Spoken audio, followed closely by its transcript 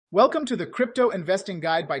Welcome to the Crypto Investing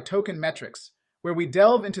Guide by Token Metrics, where we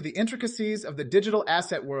delve into the intricacies of the digital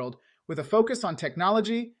asset world with a focus on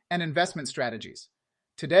technology and investment strategies.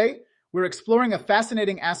 Today, we're exploring a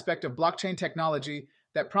fascinating aspect of blockchain technology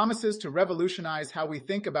that promises to revolutionize how we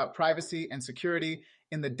think about privacy and security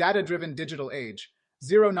in the data-driven digital age: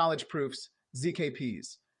 zero-knowledge proofs,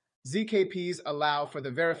 ZKPs. ZKPs allow for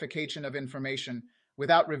the verification of information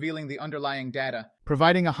without revealing the underlying data,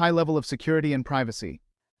 providing a high level of security and privacy.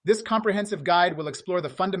 This comprehensive guide will explore the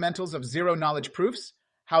fundamentals of zero-knowledge proofs,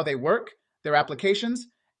 how they work, their applications,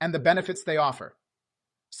 and the benefits they offer.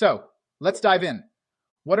 So, let's dive in.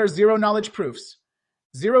 What are zero-knowledge proofs?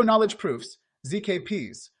 Zero-knowledge proofs,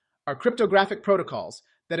 ZKPs, are cryptographic protocols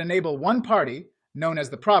that enable one party, known as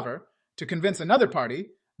the prover, to convince another party,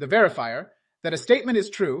 the verifier, that a statement is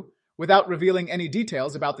true without revealing any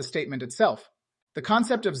details about the statement itself. The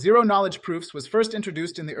concept of zero-knowledge proofs was first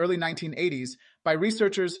introduced in the early 1980s by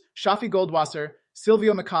researchers Shafi Goldwasser,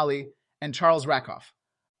 Silvio Micali, and Charles Rakoff.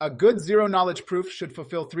 A good zero-knowledge proof should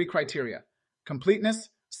fulfill three criteria: completeness,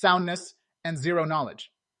 soundness, and zero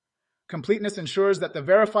knowledge. Completeness ensures that the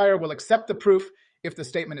verifier will accept the proof if the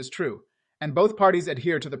statement is true, and both parties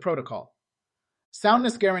adhere to the protocol.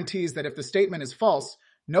 Soundness guarantees that if the statement is false,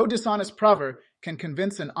 no dishonest prover can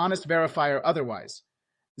convince an honest verifier otherwise.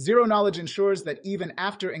 Zero knowledge ensures that even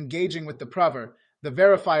after engaging with the prover, the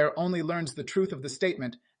verifier only learns the truth of the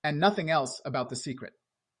statement and nothing else about the secret.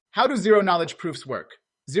 How do zero-knowledge proofs work?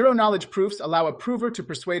 Zero-knowledge proofs allow a prover to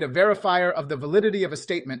persuade a verifier of the validity of a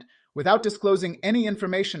statement without disclosing any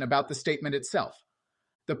information about the statement itself.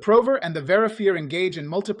 The prover and the verifier engage in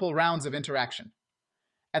multiple rounds of interaction.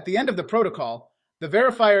 At the end of the protocol, the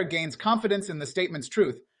verifier gains confidence in the statement's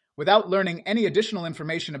truth without learning any additional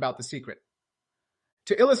information about the secret.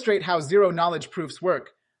 To illustrate how zero-knowledge proofs work,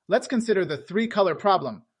 let's consider the three-color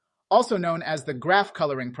problem, also known as the graph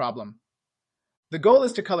coloring problem. The goal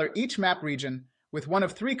is to color each map region with one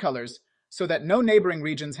of three colors so that no neighboring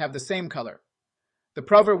regions have the same color. The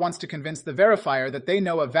prover wants to convince the verifier that they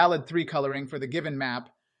know a valid three-coloring for the given map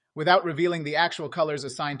without revealing the actual colors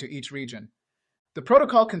assigned to each region. The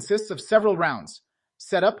protocol consists of several rounds: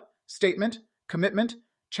 setup, statement, commitment,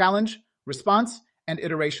 challenge, response, and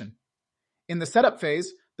iteration. In the setup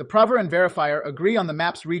phase, the prover and verifier agree on the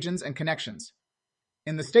map's regions and connections.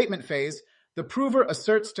 In the statement phase, the prover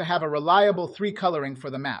asserts to have a reliable three-coloring for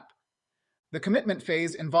the map. The commitment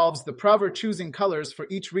phase involves the prover choosing colors for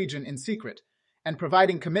each region in secret and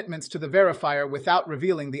providing commitments to the verifier without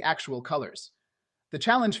revealing the actual colors. The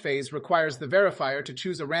challenge phase requires the verifier to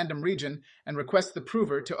choose a random region and request the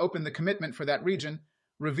prover to open the commitment for that region,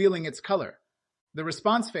 revealing its color. The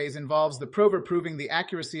response phase involves the prover proving the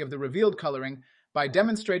accuracy of the revealed coloring by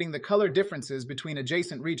demonstrating the color differences between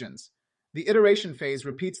adjacent regions. The iteration phase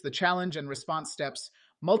repeats the challenge and response steps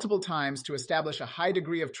multiple times to establish a high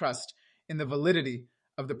degree of trust in the validity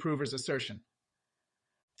of the prover's assertion.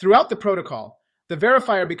 Throughout the protocol, the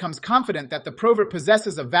verifier becomes confident that the prover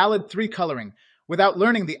possesses a valid three-coloring without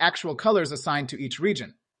learning the actual colors assigned to each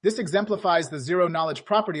region. This exemplifies the zero-knowledge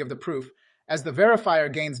property of the proof, as the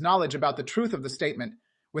verifier gains knowledge about the truth of the statement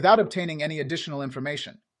without obtaining any additional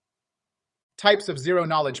information. Types of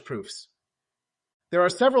zero-knowledge proofs. There are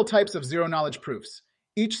several types of zero-knowledge proofs,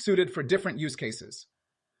 each suited for different use cases.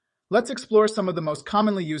 Let's explore some of the most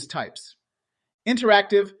commonly used types.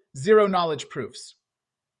 Interactive zero-knowledge proofs.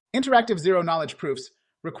 Interactive zero-knowledge proofs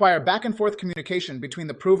require back-and-forth communication between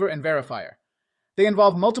the prover and verifier. They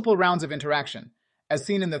involve multiple rounds of interaction, as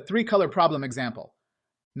seen in the three-color problem example.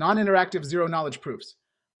 Non-interactive zero-knowledge proofs.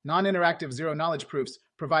 Non-interactive zero-knowledge proofs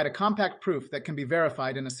provide a compact proof that can be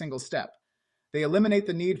verified in a single step. They eliminate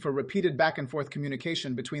the need for repeated back-and-forth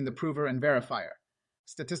communication between the prover and verifier.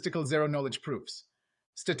 Statistical zero-knowledge proofs.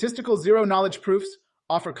 Statistical zero-knowledge proofs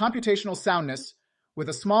offer computational soundness with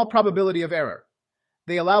a small probability of error.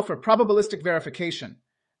 They allow for probabilistic verification,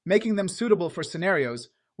 making them suitable for scenarios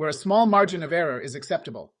where a small margin of error is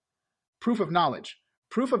acceptable. Proof of knowledge.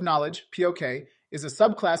 Proof of knowledge, POK, is a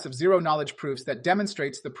subclass of zero-knowledge proofs that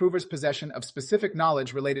demonstrates the prover's possession of specific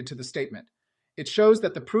knowledge related to the statement. It shows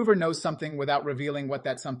that the prover knows something without revealing what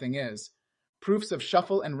that something is. Proofs of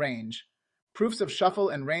shuffle and range. Proofs of shuffle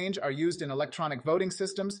and range are used in electronic voting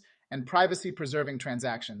systems and privacy-preserving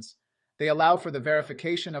transactions. They allow for the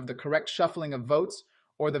verification of the correct shuffling of votes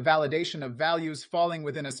or the validation of values falling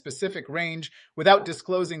within a specific range without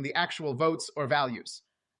disclosing the actual votes or values.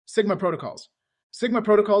 Sigma protocols. Sigma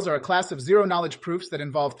protocols are a class of zero-knowledge proofs that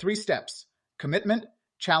involve three steps: commitment,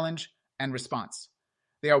 challenge, and response.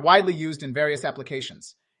 They are widely used in various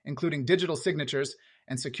applications, including digital signatures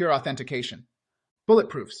and secure authentication. Bullet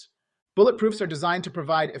proofs. Bullet proofs are designed to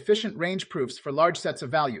provide efficient range proofs for large sets of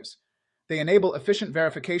values. They enable efficient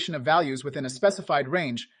verification of values within a specified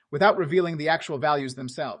range without revealing the actual values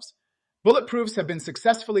themselves. Bullet proofs have been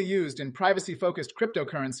successfully used in privacy-focused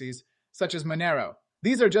cryptocurrencies such as Monero.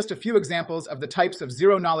 These are just a few examples of the types of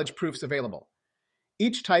zero-knowledge proofs available.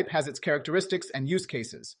 Each type has its characteristics and use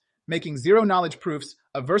cases, making zero-knowledge proofs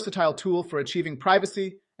a versatile tool for achieving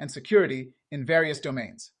privacy and security in various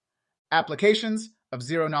domains. Applications of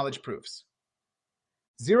zero-knowledge proofs.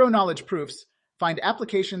 Zero-knowledge proofs find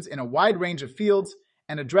applications in a wide range of fields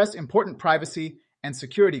and address important privacy and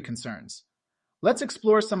security concerns. Let's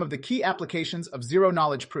explore some of the key applications of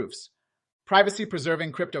zero-knowledge proofs.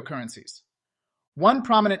 Privacy-preserving cryptocurrencies. One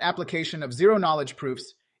prominent application of zero-knowledge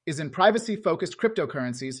proofs is in privacy-focused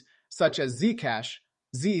cryptocurrencies such as Zcash,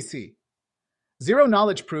 ZEC.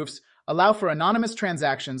 Zero-knowledge proofs allow for anonymous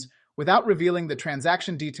transactions without revealing the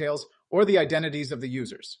transaction details or the identities of the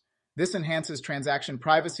users. This enhances transaction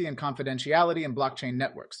privacy and confidentiality in blockchain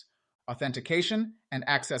networks, authentication, and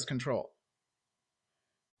access control.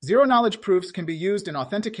 Zero-knowledge proofs can be used in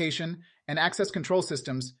authentication and access control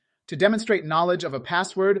systems to demonstrate knowledge of a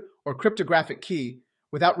password or cryptographic key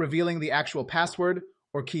without revealing the actual password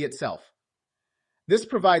or key itself. This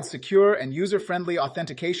provides secure and user-friendly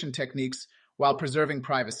authentication techniques while preserving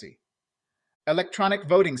privacy. Electronic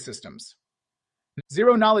voting systems.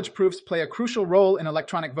 Zero-knowledge proofs play a crucial role in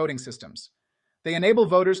electronic voting systems. They enable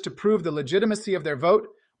voters to prove the legitimacy of their vote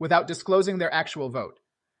without disclosing their actual vote.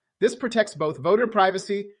 This protects both voter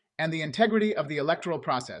privacy and the integrity of the electoral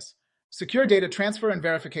process. Secure data transfer and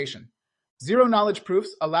verification. Zero-knowledge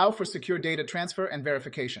proofs allow for secure data transfer and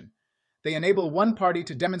verification. They enable one party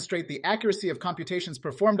to demonstrate the accuracy of computations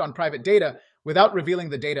performed on private data without revealing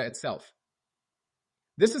the data itself.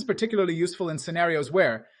 This is particularly useful in scenarios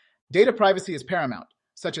where data privacy is paramount,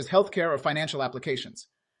 such as healthcare or financial applications.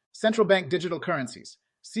 Central bank digital currencies,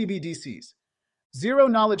 CBDCs.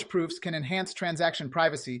 Zero-knowledge proofs can enhance transaction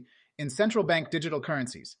privacy in central bank digital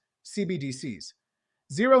currencies, CBDCs.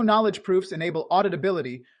 Zero-knowledge proofs enable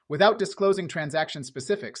auditability without disclosing transaction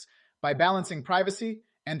specifics by balancing privacy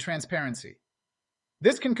and transparency.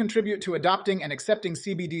 This can contribute to adopting and accepting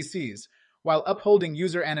CBDCs while upholding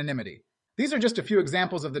user anonymity. These are just a few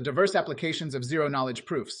examples of the diverse applications of zero-knowledge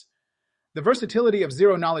proofs. The versatility of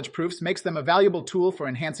zero-knowledge proofs makes them a valuable tool for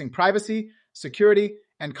enhancing privacy, security,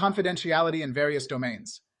 and confidentiality in various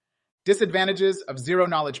domains. Disadvantages of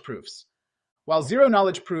zero-knowledge proofs. While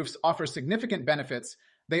zero-knowledge proofs offer significant benefits,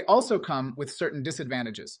 they also come with certain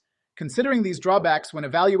disadvantages. Considering these drawbacks when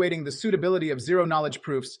evaluating the suitability of zero-knowledge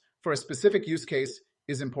proofs for a specific use case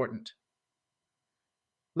is important.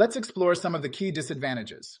 Let's explore some of the key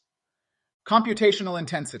disadvantages. Computational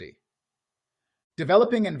intensity.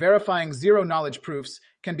 Developing and verifying zero-knowledge proofs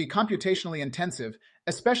can be computationally intensive,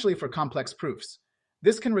 especially for complex proofs.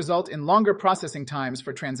 This can result in longer processing times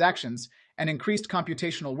for transactions and increased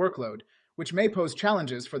computational workload, which may pose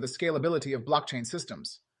challenges for the scalability of blockchain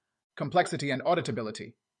systems. Complexity and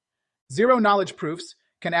auditability. Zero-knowledge proofs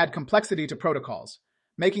can add complexity to protocols,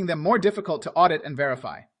 making them more difficult to audit and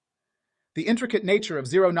verify. The intricate nature of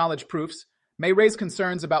zero-knowledge proofs may raise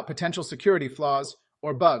concerns about potential security flaws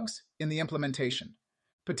or bugs in the implementation.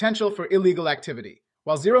 Potential for illegal activity.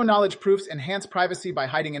 While zero-knowledge proofs enhance privacy by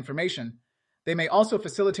hiding information, they may also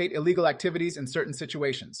facilitate illegal activities in certain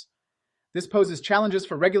situations. This poses challenges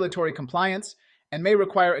for regulatory compliance and may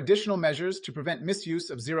require additional measures to prevent misuse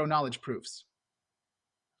of zero-knowledge proofs.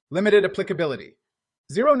 Limited applicability.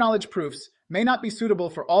 Zero-knowledge proofs may not be suitable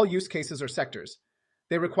for all use cases or sectors.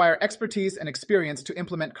 They require expertise and experience to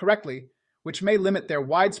implement correctly, which may limit their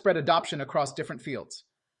widespread adoption across different fields.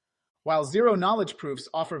 While zero-knowledge proofs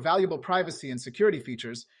offer valuable privacy and security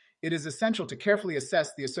features, it is essential to carefully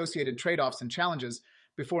assess the associated trade-offs and challenges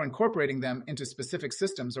before incorporating them into specific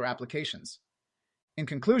systems or applications. In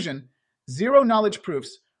conclusion, zero-knowledge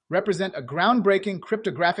proofs represent a groundbreaking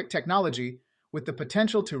cryptographic technology with the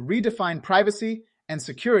potential to redefine privacy and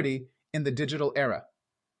security in the digital era.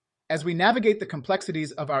 As we navigate the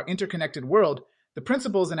complexities of our interconnected world, the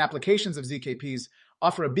principles and applications of ZKPs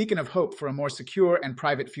offer a beacon of hope for a more secure and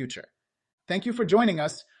private future. Thank you for joining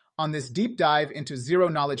us on this deep dive into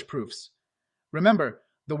zero-knowledge proofs. Remember,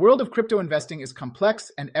 the world of crypto investing is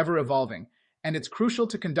complex and ever-evolving, and it's crucial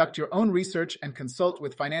to conduct your own research and consult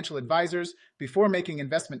with financial advisors before making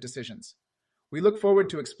investment decisions. We look forward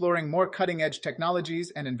to exploring more cutting-edge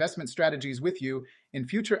technologies and investment strategies with you in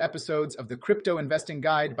future episodes of the Crypto Investing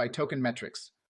Guide by Token Metrics.